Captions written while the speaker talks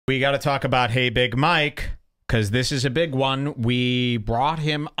We got to talk about Hey Big Mike, because this is a big one. We brought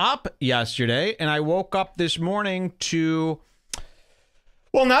him up yesterday, and I woke up this morning to...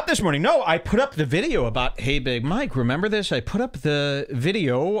 Well, not this morning. No, I put up the video about Hey Big Mike. Remember this? I put up the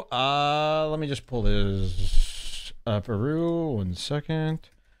video. Let me just pull this up. 1 second.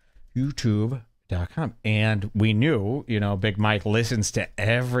 YouTube.com. And we knew, you know, Big Mike listens to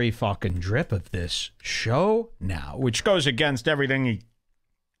every fucking drip of this show now, which goes against everything he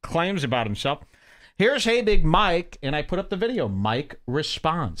claims about himself. Here's Hey Big Mike, and I put up the video. Mike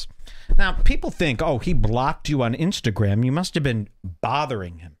responds. Now, people think, oh, he blocked you on Instagram. You must have been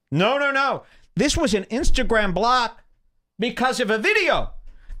bothering him. No, no, no. This was an Instagram block because of a video.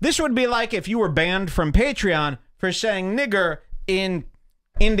 This would be like if you were banned from Patreon for saying nigger in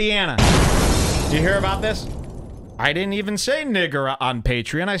Indiana. You hear about this? I didn't even say nigger on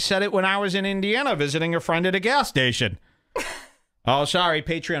Patreon. I said it when I was in Indiana visiting a friend at a gas station. Oh, sorry,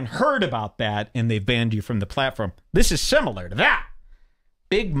 Patreon heard about that, and they've banned you from the platform. This is similar to that.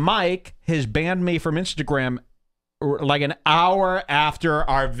 Big Mike has banned me from Instagram like an hour after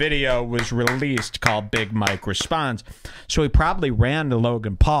our video was released called Big Mike Responds. So he probably ran to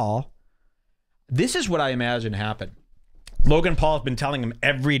Logan Paul. This is what I imagine happened. Logan Paul has been telling him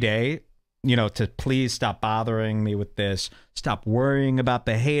every day, you know, to please stop bothering me with this. Stop worrying about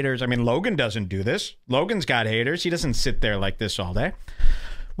the haters. I mean, Logan doesn't do this. Logan's got haters. He doesn't sit there like this all day.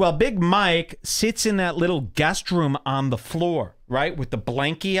 Well, Big Mike sits in that little guest room on the floor, right, with the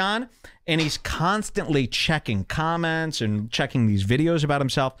blankie on, and he's constantly checking comments and checking these videos about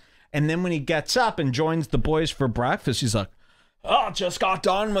himself. And then when he gets up and joins the boys for breakfast, he's like, oh, just got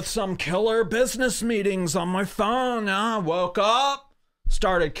done with some killer business meetings on my phone. Woke up.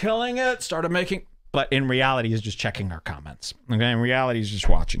 Started killing it, started making... But in reality, he's just checking our comments. Okay, in reality, he's just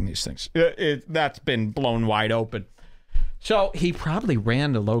watching these things. That's been blown wide open. So he probably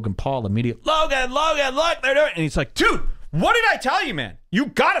ran to Logan Paul immediately. Logan, look, they're doing it. And he's like, dude, what did I tell you, man? You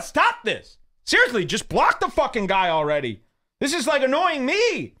gotta stop this. Seriously, just block the fucking guy already. This is like annoying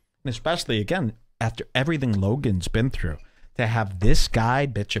me. And especially, again, after everything Logan's been through, to have this guy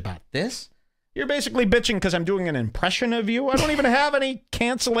bitch about this... You're basically bitching because I'm doing an impression of you. I don't even have any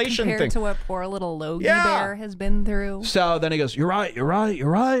cancellation thing. Compared to what poor little Logie Bear has been through. So then he goes, you're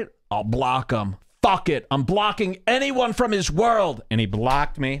right. I'll block him. Fuck it. I'm blocking anyone from his world. And he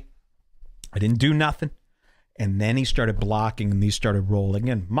blocked me. I didn't do nothing. And then he started blocking, and these started rolling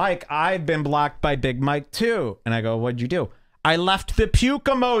in. Mike, I've been blocked by Big Mike too. And I go, what'd you do? I left the puke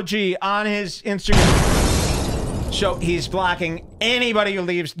emoji on his Instagram. So he's blocking anybody who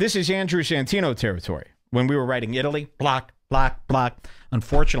leaves. This is Andrew Santino territory. When we were writing Italy, block, block, block.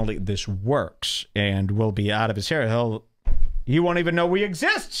 Unfortunately, this works and will be out of his hair. He won't even know we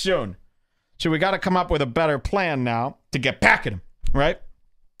exist soon. So we got to come up with a better plan now to get back at him, right?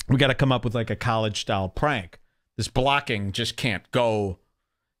 We got to come up with like a college-style prank. This blocking just can't go.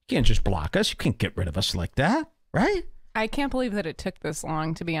 You can't just block us. You can't get rid of us like that, right? I can't believe that it took this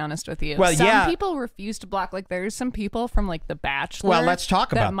long, to be honest with you. Well, some people refuse to block. Like, there's some people from, like, The Bachelor. Well, let's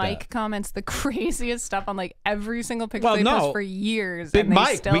talk about that. Mike comments the craziest stuff on, like, every single picture they post for years. Big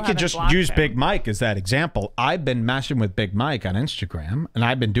Mike, we could just use Big Mike as that example. I've been messing with Big Mike on Instagram, and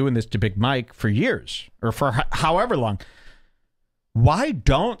I've been doing this to Big Mike for years, or for however long. Why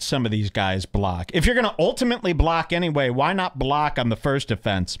don't some of these guys block? If you're going to ultimately block anyway, why not block on the first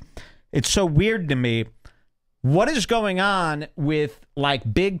offense? It's so weird to me. What is going on with,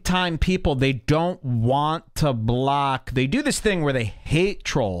 like, big-time people? They don't want to block. They do this thing where they hate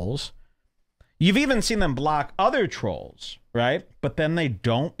trolls. You've even seen them block other trolls, right? But then they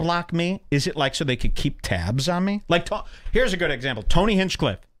don't block me. Is it like so they could keep tabs on me? Like, here's a good example. Tony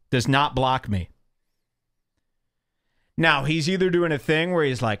Hinchcliffe does not block me. Now, he's either doing a thing where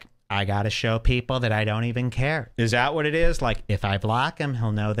he's like, I got to show people that I don't even care. Is that what it is? Like, if I block him,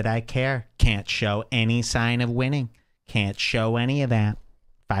 he'll know that I care. Can't show any sign of winning. Can't show any of that.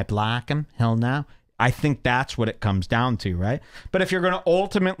 If I block him, he'll know. I think that's what it comes down to, right? But if you're going to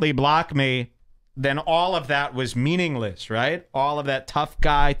ultimately block me, then all of that was meaningless, right? All of that tough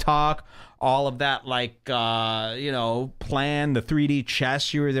guy talk, all of that, like, you know, plan, the 3D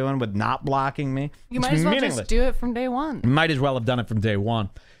chess you were doing with not blocking me. You might as well just do it from day one. You might as well have done it from day one.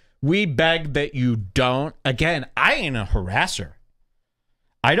 We beg that you don't. Again, I ain't a harasser.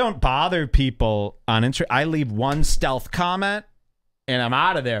 I don't bother people on Instagram. I leave one stealth comment, and I'm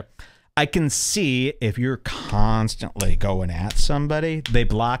out of there. I can see if you're constantly going at somebody, they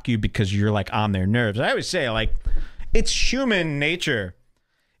block you because you're, like, on their nerves. I always say, like, it's human nature.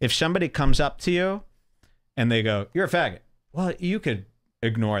 If somebody comes up to you and they go, you're a faggot. Well, you could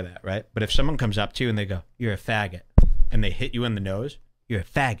ignore that, right? But if someone comes up to you and they go, you're a faggot, and they hit you in the nose, You're a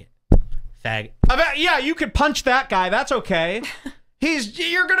faggot. Faggot. Yeah, you could punch that guy. That's okay.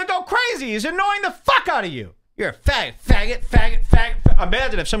 You're going to go crazy. He's annoying the fuck out of you. You're a faggot, faggot, faggot, faggot.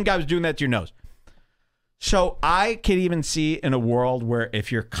 Imagine if some guy was doing that to your nose. So I could even see in a world where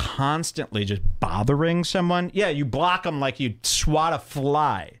if you're constantly just bothering someone, yeah, you block them like you'd swat a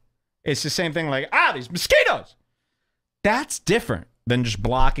fly. It's the same thing like, these mosquitoes. That's different than just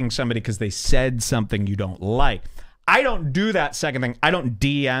blocking somebody because they said something you don't like. I don't do that second thing. I don't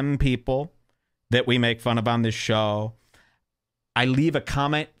DM people that we make fun of on this show. I leave a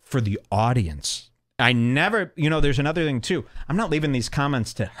comment for the audience. I never, there's another thing too. I'm not leaving these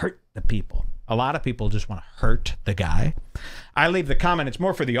comments to hurt the people. A lot of people just want to hurt the guy. I leave the comment. It's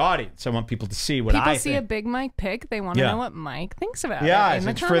more for the audience. I want people to see what I think. People see a Big Mike pic. They want to know what Mike thinks about it. Yeah,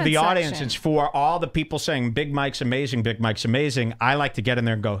 it's for the audience. It's for all the people saying, Big Mike's amazing, Big Mike's amazing. I like to get in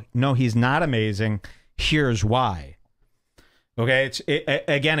there and go, no, he's not amazing. Here's why. Okay,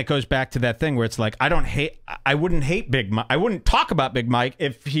 again, it goes back to that thing where it's like, I wouldn't hate Big Mike. I wouldn't talk about Big Mike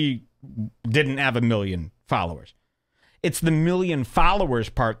if he didn't have 1 million followers. It's the 1 million followers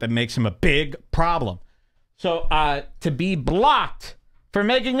part that makes him a big problem. So to be blocked for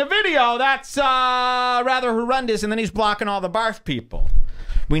making a video, that's rather horrendous. And then he's blocking all the barf people.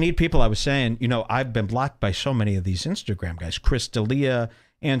 We need people. I was saying, I've been blocked by so many of these Instagram guys. Chris D'Elia,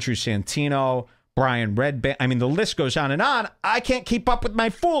 Andrew Santino, Brian Redbar. I mean, the list goes on and on. I can't keep up with my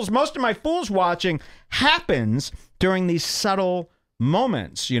fools. Most of my fools watching happens during these subtle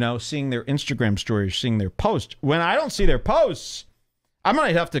moments, seeing their Instagram stories, seeing their posts. When I don't see their posts, I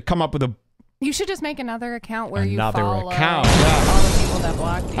might have to come up with a... You should just make another account where you follow all the people that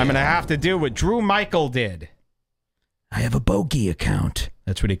blocked you. I'm going to have to do what Drew Michael did. I have a bogey account.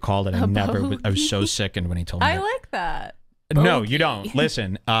 That's what he called it. I was so sickened when he told me I like that. Bogey. No, you don't.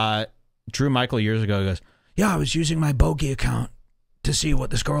 Listen, Drew Michael years ago goes, yeah, I was using my bogey account to see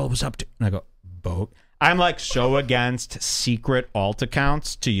what this girl was up to. And I go, bogey? I'm like so against secret alt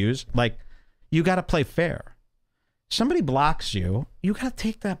accounts to use. Like, you got to play fair. Somebody blocks you, you got to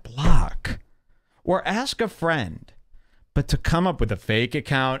take that block. Or ask a friend. But to come up with a fake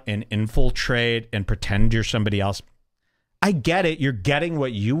account and infiltrate and pretend you're somebody else, I get it. You're getting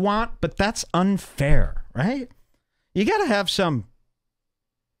what you want, but that's unfair, right? You got to have some...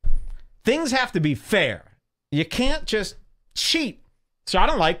 Things have to be fair. You can't just cheat. So I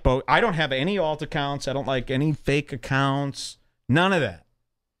don't like both. I don't have any alt accounts. I don't like any fake accounts. None of that.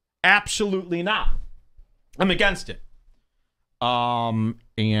 Absolutely not. I'm against it.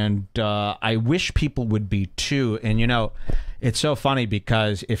 And I wish people would be too. And, it's so funny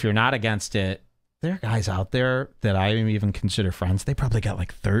because if you're not against it, there are guys out there that I even consider friends. They probably got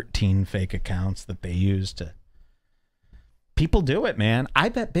like 13 fake accounts that they use to... People do it, man. I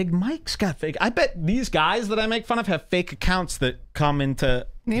bet Big Mike's got fake. I bet these guys that I make fun of have fake accounts that come into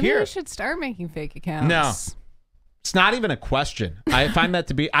Maybe here. we should start making fake accounts. No. It's not even a question. I find that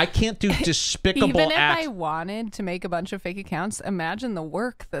to be... I can't do despicable acts. Even if acts. I wanted to make a bunch of fake accounts, imagine the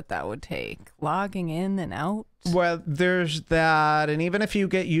work that would take. Logging in and out. Well, there's that. And even if you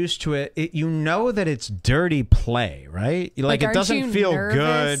get used to it, you know that it's dirty play, right? Like it doesn't feel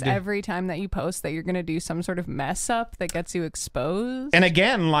good. Every time that you post that you're going to do some sort of mess up that gets you exposed. And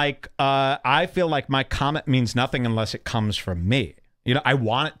again, like, I feel like my comment means nothing unless it comes from me. I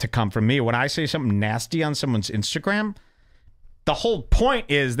want it to come from me. When I say something nasty on someone's Instagram, the whole point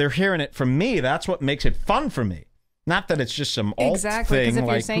is they're hearing it from me. That's what makes it fun for me. Not that it's just some alt thing. Exactly, because if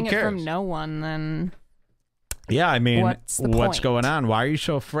you're saying it from no one, then... Yeah, I mean, what's going on? Why are you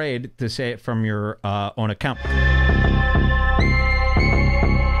so afraid to say it from your own account?